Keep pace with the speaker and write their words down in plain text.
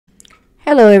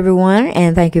Hello everyone,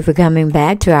 and thank you for coming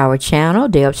back to our channel,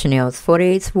 Deb Chanel's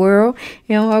 48th World.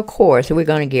 Of course, we're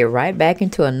going to get right back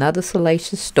into another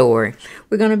salacious story.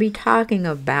 We're going to be talking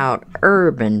about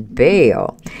Urban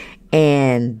Belle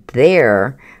and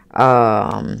their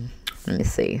let me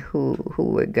see who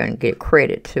we're gonna get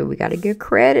credit to. We gotta give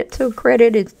credit to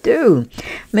credit is due.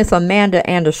 Miss Amanda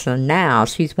Anderson now.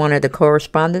 She's one of the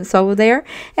correspondents over there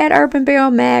at Urban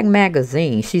Belle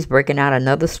magazine. She's breaking out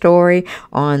another story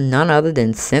on none other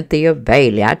than Cynthia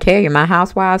Bailey. I tell you, my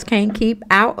housewives can't keep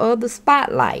out of the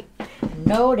spotlight.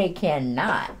 No, they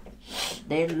cannot.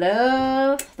 They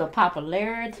love the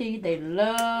popularity, they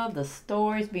love the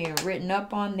stories being written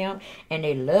up on them, and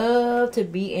they love to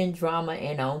be in drama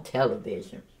and on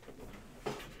television.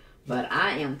 But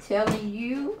I am telling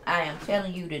you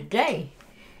today,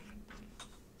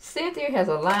 Cynthia has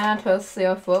aligned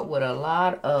herself up with a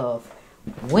lot of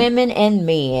women and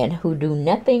men who do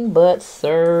nothing but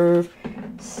serve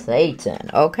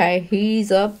Satan. Okay,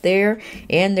 he's up there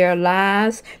in their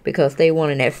lives because they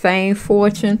wanted that fame,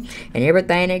 fortune, and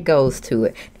everything that goes to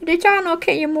it. Did y'all know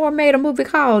Kenya Moore made a movie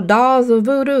called Dolls of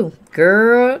Voodoo?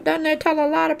 Girl, doesn't that tell a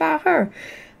lot about her?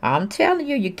 I'm telling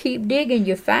you, you keep digging,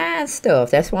 you find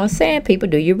stuff. That's what I'm saying. People,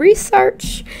 do your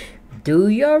research. Do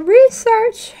your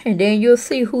research, and then you'll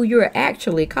see who you're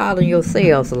actually calling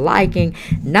yourselves liking,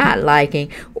 not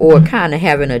liking, or kind of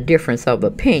having a difference of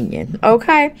opinion.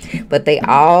 Okay, but they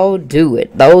all do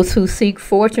it. Those who seek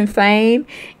fortune, fame,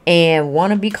 and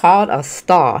want to be called a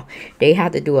star, they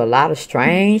have to do a lot of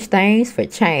strange things for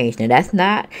change. Now, that's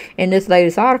not in this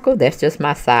latest article. That's just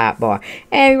my sidebar.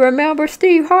 And remember,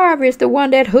 Steve Harvey is the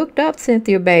one that hooked up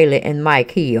Cynthia Bailey and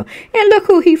Mike Hill, and look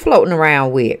who he floating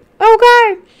around with.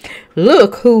 Okay,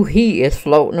 look who he is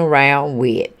floating around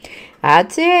with. I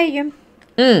tell you,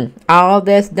 all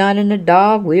that's done in the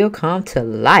dark will come to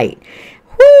light.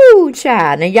 Whoo,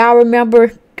 child. Now, y'all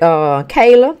remember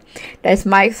Kayla? That's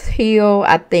Mike Hill,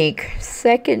 I think,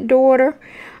 second daughter.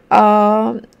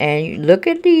 And look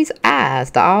at these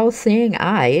eyes, the all-seeing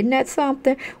eye. Isn't that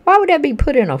something? Why would that be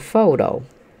put in a photo?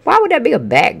 Why would that be a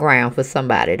background for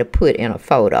somebody to put in a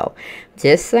photo?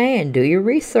 Just saying, do your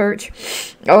research.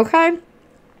 Okay?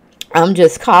 I'm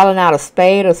just calling out a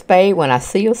spade when I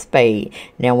see a spade.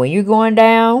 Now, when you're going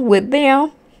down with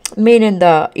them, meaning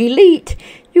the elite,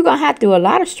 you're going to have to do a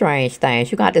lot of strange things.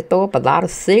 You're going to have to throw up a lot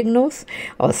of signals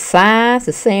or signs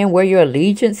to saying where your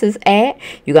allegiance is at.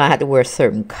 You're going to have to wear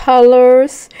certain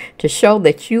colors to show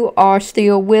that you are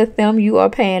still with them. You are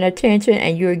paying attention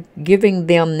and you're giving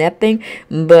them nothing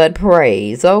but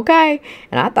praise. Okay?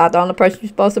 And I thought the only person you're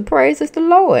supposed to praise is the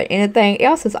Lord. Anything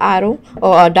else is idol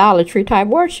or idolatry type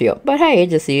worship. But hey, it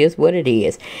just is what it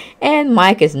is. And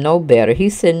Mike is no better.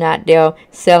 He's sitting out there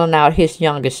selling out his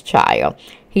youngest child.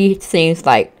 He seems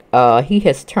like he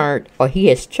has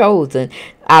chosen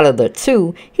out of the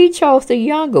two, he chose the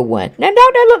younger one. Now, don't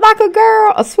that look like a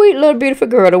girl? A sweet little beautiful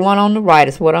girl. The one on the right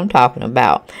is what I'm talking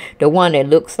about. The one that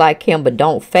looks like him but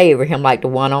don't favor him like the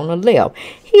one on the left.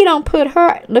 He don't put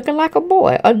her looking like a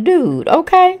boy, a dude,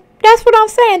 okay? That's what I'm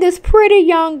saying. This pretty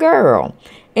young girl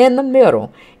in the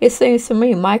middle. It seems to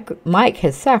me Mike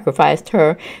has sacrificed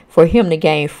her for him to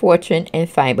gain fortune and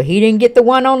fame. But he didn't get the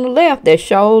one on the left that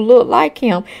sure looked like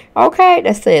him. Okay,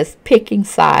 that says picking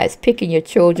sides, picking your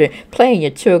children, playing your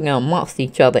children amongst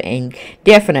each other. And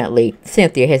definitely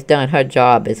Cynthia has done her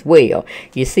job as well.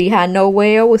 You see how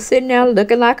Noelle was sitting there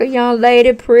looking like a young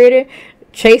lady, pretty,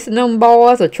 chasing them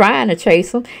boys or trying to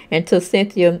chase them until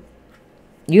Cynthia,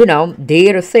 you know,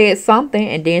 did or said something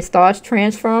and then starts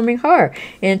transforming her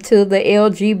into the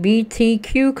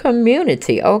LGBTQ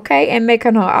community, okay? And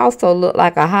making her also look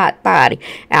like a hot body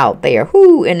out there.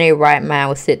 Who in their right mind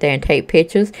would sit there and take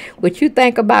pictures? Would you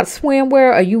think about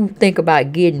swimwear or you think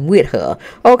about getting with her?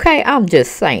 Okay, I'm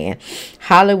just saying.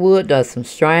 Hollywood does some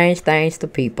strange things to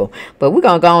people. But we're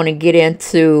going to go on and get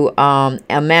into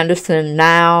Amanda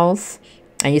Niles.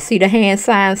 And you see the hand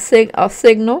sign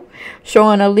signal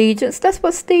showing allegiance. That's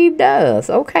what Steve does,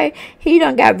 okay? He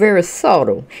done got very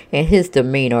subtle in his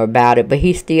demeanor about it, but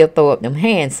he still throw up them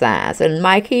hand signs. And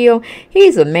Mike Hill,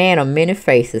 he's a man of many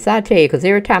faces. I tell you, because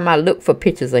every time I look for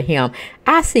pictures of him,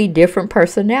 I see different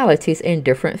personalities in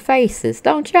different faces.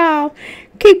 Don't y'all?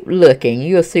 Keep looking.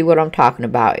 You'll see what I'm talking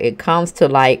about. It comes to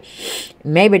like,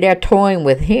 maybe they're toying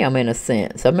with him in a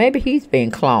sense. Or maybe he's been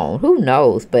cloned. Who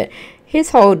knows? But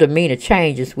his whole demeanor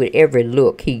changes with every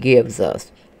look he gives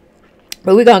us.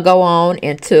 But we're going to go on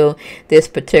into this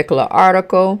particular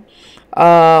article.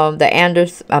 Amanda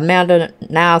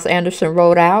Niles Anderson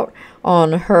wrote out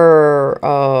on her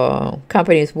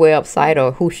company's website,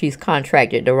 or who she's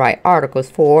contracted to write articles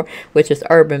for, which is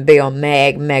Urban Bell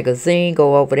Magazine.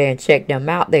 Go over there and check them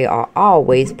out. They are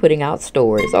always putting out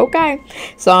stories, okay?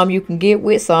 Some you can get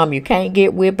with, some you can't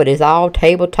get with, but it's all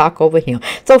table talk over here.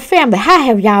 So family, how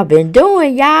have y'all been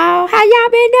doing, y'all? How y'all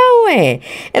been doing?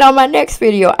 And on my next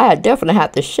video, I definitely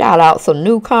have to shout out some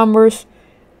newcomers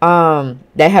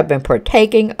that have been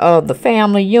partaking of the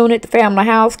family unit, the family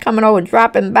house, coming over,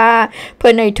 dropping by,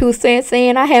 putting their 2 cents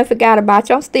in. I haven't forgot about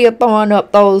you. I'm still throwing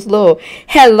up those little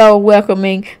hello,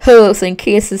 welcoming hugs and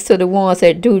kisses to the ones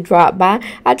that do drop by.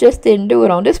 I just didn't do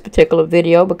it on this particular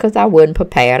video because I wasn't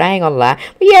prepared. I ain't gonna lie.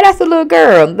 But yeah, that's a little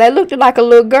girl. They looked like a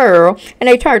little girl, and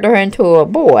they turned her into a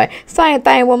boy. Same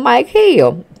thing with Mike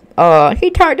Hill. He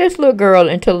turned this little girl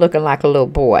into looking like a little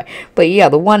boy. But yeah,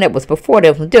 the one that was before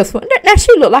this one, now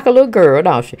she looked like a little girl,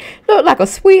 don't she? Looked like a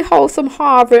sweet, wholesome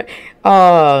Harvard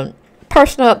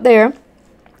person up there.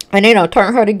 And they don't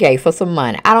turn her to gay for some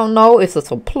money. I don't know if it's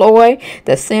a ploy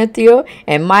that Cynthia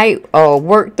and Mike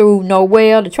worked through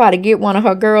Noel to try to get one of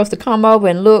her girls to come over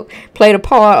and play the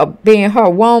part of being her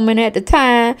woman at the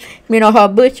time. You know, her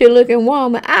butcher-looking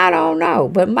woman. I don't know.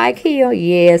 But Mike Hill,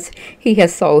 yes, he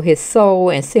has sold his soul.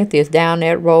 And Cynthia's down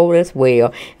that road as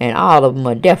well. And all of them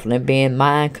are definitely being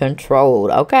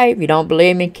mind-controlled. Okay? If you don't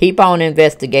believe me, keep on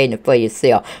investigating it for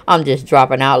yourself. I'm just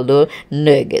dropping out little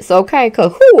nuggets. Okay?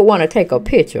 Because who would want to take a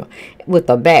picture with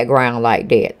a background like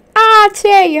that? I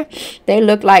tell you, they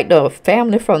look like the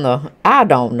family from the I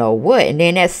don't know what. And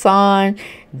then that sun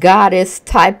goddess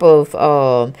type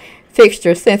of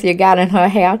fixture Cynthia got in her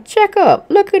hair. Check up,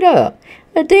 look it up.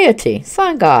 A deity,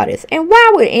 sun goddess. And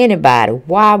why would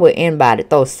anybody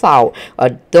throw salt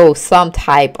or throw some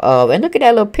type of, and look at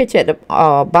that little picture at the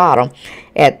bottom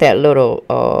at that little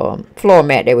floor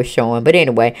mat they were showing. But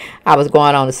anyway, I was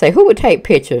going on to say, who would take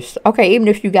pictures? Okay, even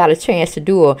if you got a chance to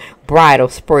do a bridal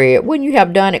spread, wouldn't you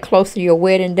have done it close to your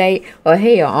wedding date, or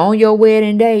hell, on your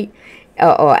wedding date,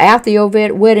 or after your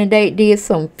wedding date, did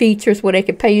some features where they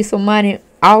could pay you some money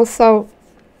also?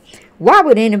 Why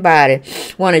would anybody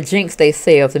want to jinx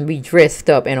themselves and be dressed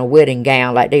up in a wedding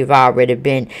gown like they've already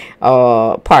been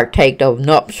partaked of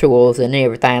nuptials and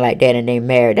everything like that and they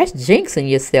married? That's jinxing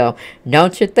yourself,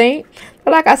 don't you think?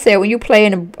 But like I said, when you play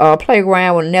in a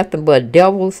playground with nothing but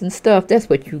devils and stuff, that's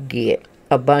what you get,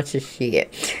 a bunch of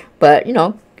shit. But, you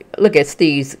know, look at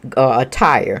Steve's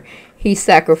attire. He's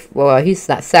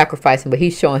not sacrificing, but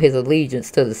he's showing his allegiance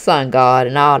to the sun god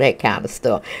and all that kind of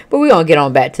stuff. But we're going to get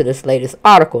on back to this latest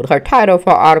article. Her title of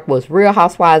her article is Real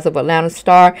Housewives of Atlanta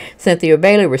Star Cynthia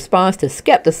Bailey responds to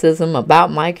skepticism about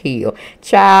Mike Hill.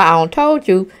 Child, I told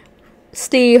you,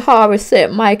 Steve Harvey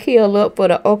set Mike Hill up for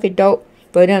the okie doke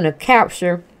for them to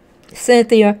capture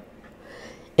Cynthia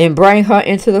and bring her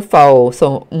into the fold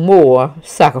so more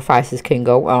sacrifices can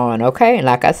go on, okay? And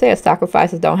like I said,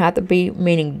 sacrifices don't have to be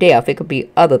meaning death. It could be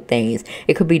other things.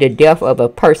 It could be the death of a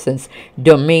person's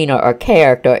demeanor or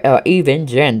character or even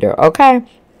gender, okay?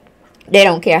 They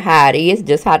don't care how it is. It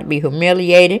just has to be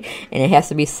humiliated, and it has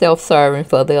to be self-serving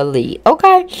for the elite,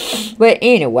 okay? But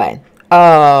anyway,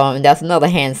 that's another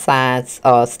hand sign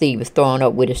Steve is throwing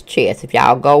up with his chest. If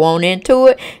y'all go on into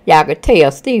it, y'all can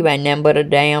tell Steve ain't nothing but a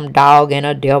damn dog and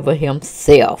a devil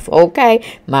himself. Okay?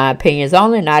 My opinions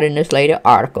only, not in this later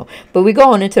article. But we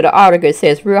going into the article. It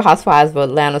says, Real Housewives of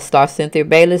Atlanta star Cynthia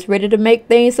Bailey is ready to make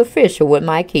things official with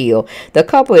Mike Hill. The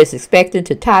couple is expected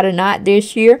to tie the knot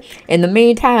this year. In the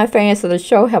meantime, fans of the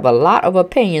show have a lot of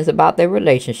opinions about their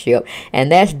relationship.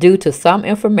 And that's due to some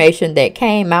information that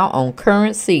came out on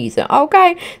current season.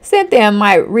 Okay, Cynthia and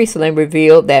Mike recently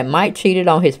revealed that Mike cheated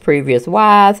on his previous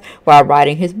wives while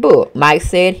writing his book. Mike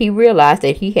said he realized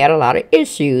that he had a lot of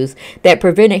issues that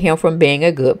prevented him from being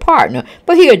a good partner,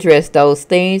 but he addressed those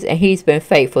things and he's been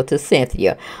faithful to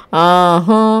Cynthia.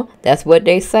 That's what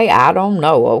they say. I don't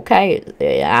know, okay?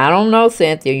 I don't know,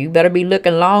 Cynthia. You better be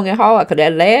looking long and hard, because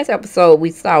that last episode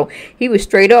we saw, he was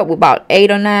straight up with about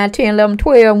 8 or 9, 10, 11,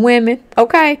 12 women,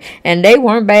 okay? And they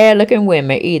weren't bad looking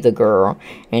women either, girl.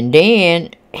 And then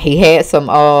he had some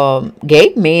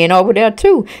gay men over there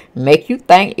too. Make you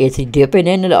think, is he dipping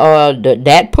into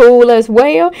that pool as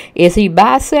well? Is he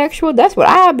bisexual? That's what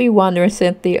I'd be wondering,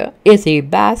 Cynthia. Is he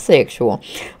bisexual?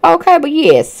 Okay, but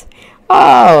yes.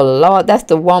 Oh Lord, that's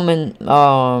the woman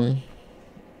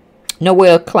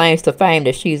Noel claims to fame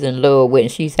that she's in love with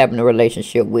and she's having a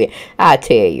relationship with. I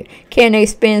tell you, can they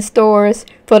spin stories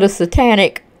for the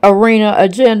satanic arena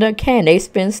agenda? Can they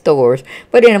spin stores?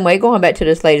 But anyway, going back to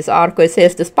this latest article, it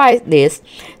says, despite this,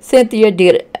 Cynthia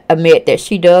did admit that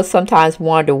she does sometimes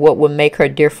wonder what would make her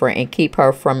different and keep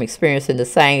her from experiencing the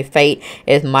same fate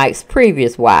as Mike's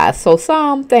previous wives. So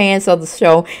some fans of the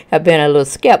show have been a little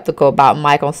skeptical about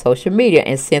Mike on social media,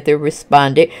 and Cynthia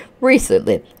responded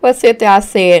recently. Well, Cynthia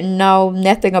said, no,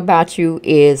 nothing about you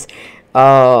is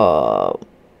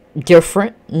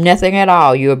different. Nothing at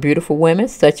all. You're a beautiful woman,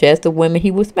 such as the women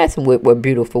he was messing with were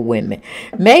beautiful women.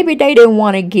 Maybe they didn't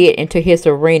want to get into his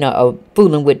arena of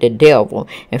fooling with the devil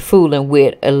and fooling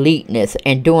with eliteness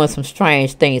and doing some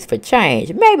strange things for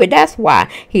change. Maybe that's why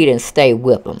he didn't stay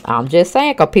with them. I'm just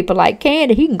saying, because people like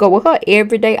Candy, he can go with her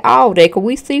every day, all day, because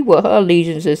we see what her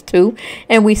allegiance is to,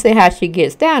 and we see how she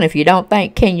gets down. If you don't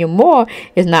think Kenya Moore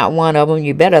is not one of them,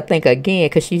 you better think again,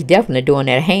 because she's definitely doing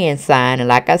that hand sign. And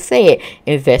like I said,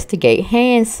 investigate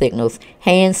hand signals,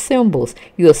 hand symbols.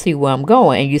 You'll see where I'm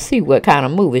going, and you see what kind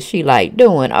of movies she like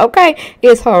doing. Okay,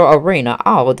 it's her arena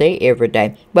all day, every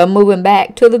day. But moving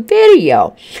back to the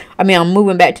video, I'm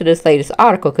moving back to this latest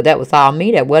article, because that was all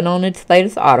me. That wasn't on this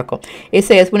latest article. It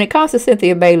says, when it comes to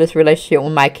Cynthia Bailey's relationship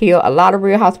with Mike Hill, a lot of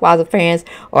Real Housewives fans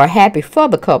are happy for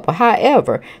the couple.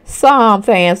 However, some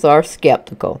fans are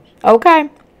skeptical. Okay.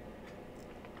 Wait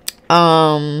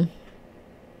a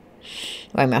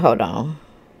minute, hold on.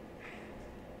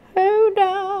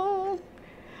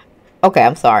 Okay,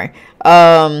 I'm sorry.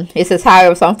 It says,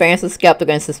 however, some fans are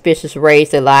skeptical and suspicious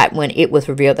raised a lot when it was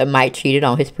revealed that Mike cheated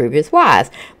on his previous wives.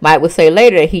 Mike would say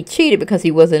later that he cheated because he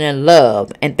wasn't in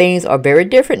love, and things are very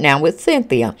different now with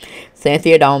Cynthia.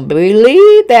 Cynthia don't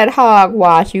believe that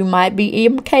hogwash. You might be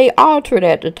MK altered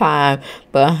at the time,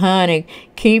 but honey,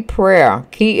 keep prayer.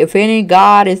 If any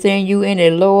God is in you,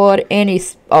 any Lord, any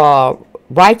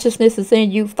righteousness is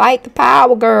in you, fight the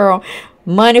power, girl.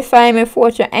 Money, fame, and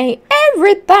fortune ain't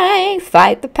everything.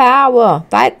 Fight the power.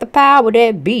 Fight the power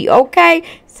that be. Okay,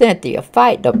 Cynthia,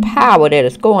 fight the power that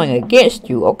is going against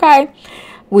you. Okay,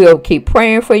 we'll keep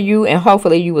praying for you, and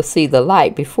hopefully you will see the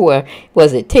light before.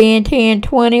 Was it 10, 10,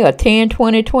 20 or 10,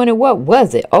 20, 20? What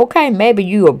was it? Okay, maybe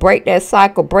you will break that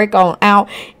cycle, break on out,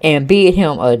 and bid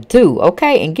him adieu.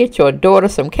 Okay, and get your daughter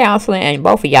some counseling, and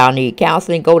both of y'all need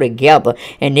counseling. Go together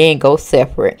and then go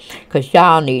separate, because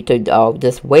y'all need to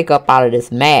just wake up out of this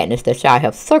madness that y'all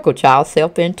have circled y'all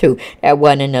self into. That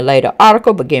wasn't in the later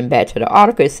article, but getting back to the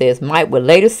article, it says Mike would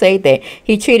later say that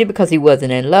he cheated because he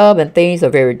wasn't in love, and things are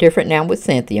very different now with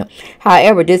Cynthia.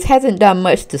 However, this hasn't done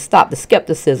much to stop the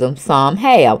skepticism some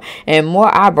have, and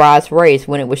more eyebrows raised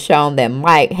when it was shown that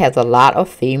Mike has a lot of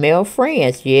female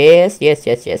friends. Yes.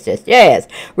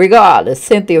 Regardless,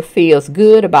 Cynthia feels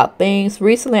good about things.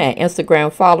 Recently, an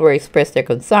Instagram follower expressed their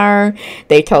concern.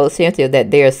 They told Cynthia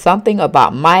that there's something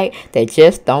about Mike that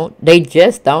they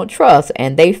just don't trust,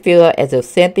 and they feel as if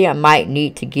Cynthia might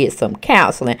need to get some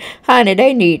counseling. Honey,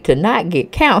 they need to not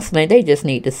get counseling. They just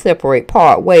need to separate,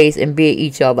 part ways, and bid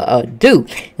each other adieu.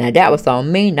 Now, that was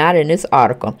on me, not in this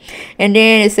article. And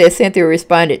then it says Cynthia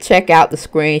responded, check out the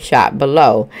screenshot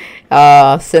below.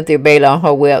 Cynthia Bailey on her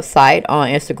website, on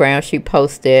Instagram, she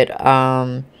posted,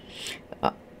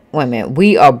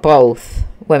 we are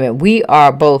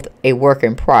both a work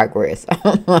in progress.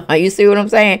 You see what I'm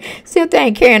saying? Cynthia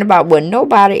ain't caring about what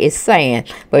nobody is saying,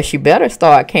 but she better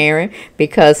start caring,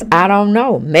 because I don't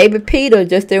know, maybe Peter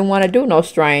just didn't want to do no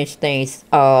strange things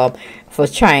for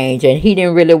change, and he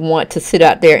didn't really want to sit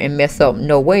out there and mess up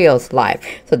Noel's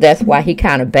life. So that's why he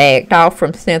kind of backed off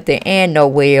from Cynthia and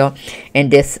Noel, and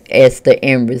this is the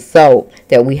end result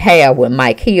that we have with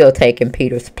Mike Hill taking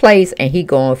Peter's place, and he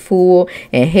going full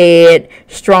and head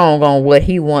strong on what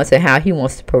he wants and how he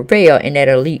wants to prevail in that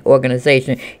elite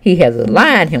organization he has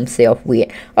aligned himself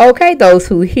with. Okay, those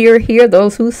who hear,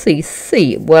 those who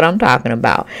see what I'm talking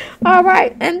about. All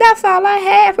right, and that's all I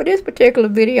have for this particular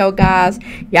video, guys.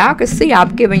 Y'all can see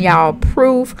I've given y'all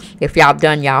proof. If y'all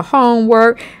done y'all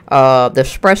homework, the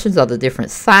expressions of the different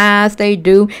signs they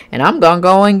do, and I'm gonna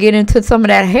go and get into some of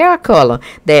that hair color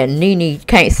that Nene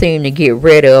can't seem to get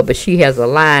rid of, but she has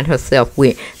aligned herself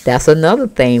with. That's another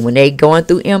thing. When they going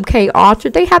through MK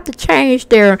Ultra, they have to change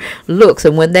their looks,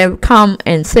 and when they come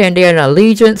and send their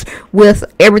allegiance with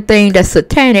everything that's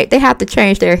satanic, they have to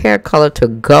change their hair color to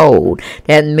gold.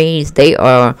 That means they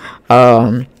are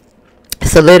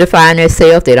solidifying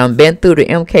themselves. They done been through the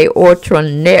MK Ultra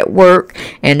network,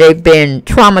 and they've been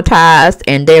traumatized,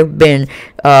 and they've been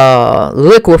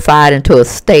liquefied into a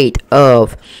state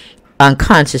of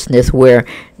unconsciousness where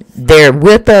they're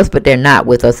with us, but they're not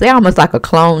with us. They're almost like a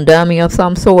clone dummy of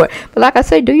some sort. But like I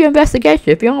say, do your investigation.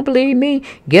 If you don't believe me,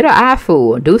 get an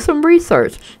eyeful. Do some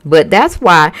research. But that's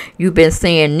why you've been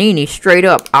seeing Nene straight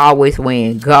up always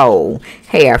wearing gold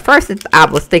hair. First, I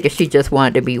was thinking she just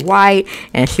wanted to be white,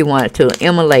 and she wanted to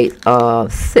emulate,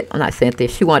 not Cynthia,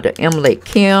 she wanted to emulate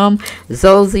Kim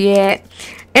Zolciak.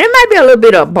 And it might be a little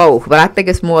bit of both, but I think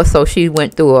it's more so she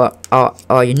went through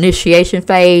a initiation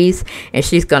phase, and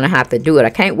she's going to have to do it. I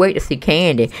can't wait to see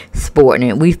Candy sporting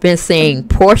it. We've been seeing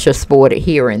Portia sported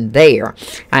here and there.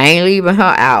 I ain't leaving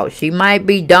her out. She might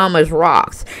be dumb as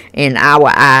rocks in our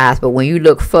eyes, but when you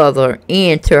look further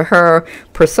into her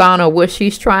persona, what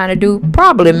she's trying to do,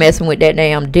 probably messing with that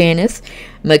damn Dennis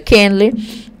McKinley.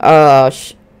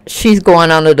 She's going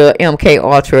under the MK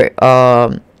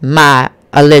Ultra,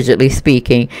 allegedly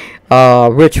speaking,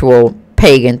 ritual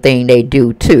pagan thing they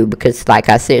do too, because like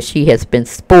I said, she has been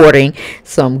sporting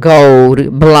some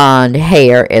gold blonde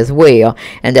hair as well,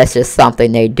 and that's just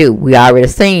something they do. We already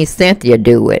seen Cynthia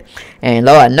do it, and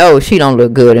Lord knows she don't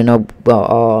look good in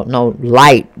no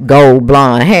light gold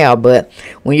blonde hair. But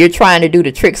when you're trying to do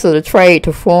the tricks of the trade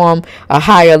to form a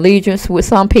higher allegiance with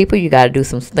some people, you got to do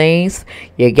some things.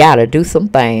 You got to do some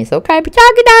things, okay? But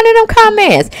y'all get down in them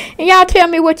comments and y'all tell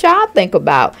me what y'all think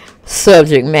about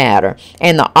subject matter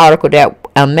and the article that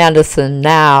Amanda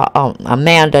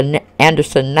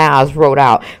Anderson Niles wrote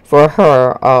out for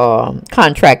her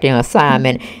contracting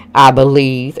assignment, I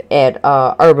believe, at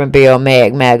Urban Belle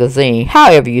magazine.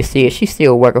 However you see it, she's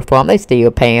still working for them. They still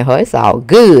paying her. It's all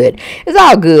good. It's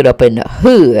all good up in the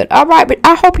hood. All right, but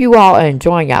I hope you all are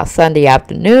enjoying y'all Sunday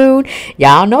afternoon.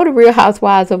 Y'all know the Real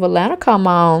Housewives of Atlanta come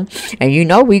on, and you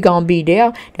know we gonna be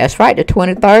there. That's right, the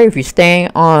 23rd. If you're staying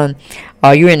on,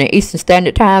 you're in the Eastern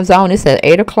Standard Time Zone, it's at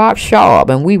 8 o'clock sharp,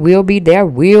 and we will be there.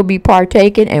 We'll be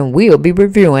partaking, and we'll be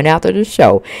reviewing after the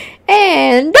show.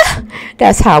 And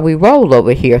that's how we roll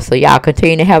over here. So y'all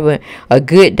continue to have a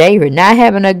good day. If you're not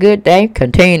having a good day,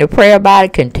 continue to pray about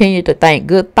it. Continue to think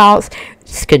good thoughts.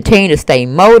 Just continue to stay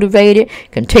motivated.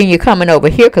 Continue coming over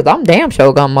here, because I'm damn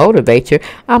sure going to motivate you.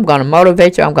 I'm going to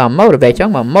motivate you. I'm going to motivate you.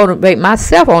 I'm going to motivate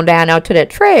myself on down out to that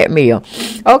treadmill.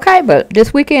 Okay, but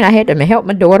this weekend I had to help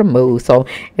my daughter move. So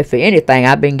if for anything,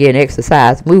 I've been getting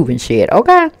exercise, moving shit.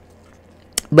 Okay.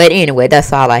 But anyway,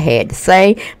 that's all I had to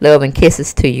say. Love and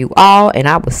kisses to you all, and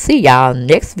I will see y'all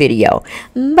next video.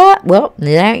 But, well, it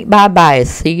ain't bye-bye.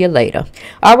 See you later.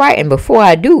 All right, and before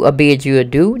I do bid you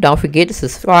adieu, don't forget to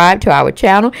subscribe to our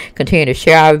channel. Continue to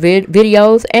share our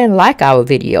videos and like our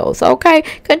videos, okay?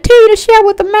 Continue to share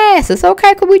with the masses,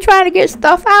 okay? Because we're trying to get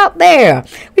stuff out there.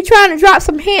 We're trying to drop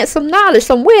some hints, some knowledge,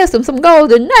 some wisdom, some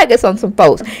golden nuggets on some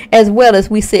folks, as well as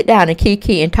we sit down and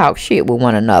kiki and talk shit with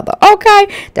one another,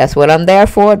 okay? That's what I'm there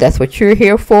for. That's what you're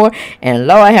here for. And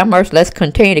Lord have mercy, let's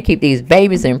continue to keep these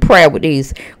babies in prayer with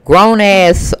these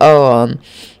grown-ass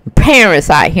parents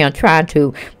out here trying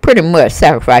to pretty much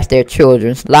sacrifice their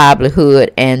children's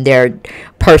livelihood and their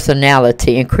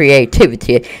personality and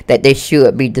creativity that they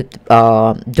should be doing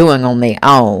on their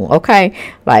own, okay?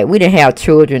 Like, we didn't have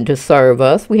children to serve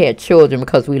us. We had children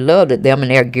because we loved them and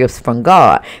their gifts from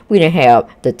God. We didn't have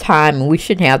the time, and we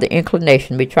shouldn't have the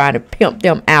inclination to be trying to pimp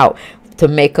them out to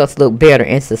make us look better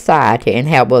in society and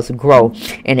help us grow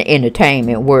in the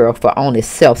entertainment world for only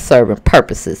self-serving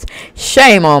purposes.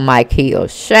 Shame on Mike Hill.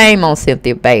 Shame on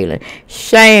Cynthia Bailey.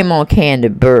 Shame on Candy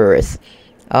Burris.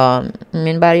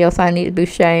 Anybody else I need to be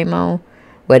shame on?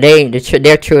 Well,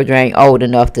 their children ain't old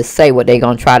enough to say what they're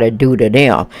going to try to do to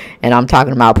them. And I'm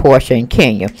talking about Portia and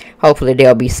Kenya. Hopefully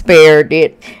they'll be spared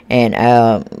it. And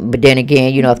but then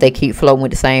again, you know, if they keep floating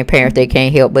with the same parents, they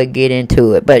can't help but get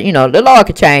into it. But, you know, the Lord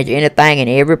can change anything and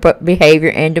every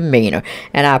behavior and demeanor.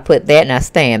 And I put that and I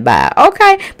stand by it.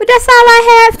 Okay, but that's all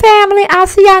I have, family. I'll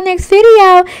see y'all next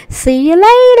video. See you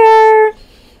later.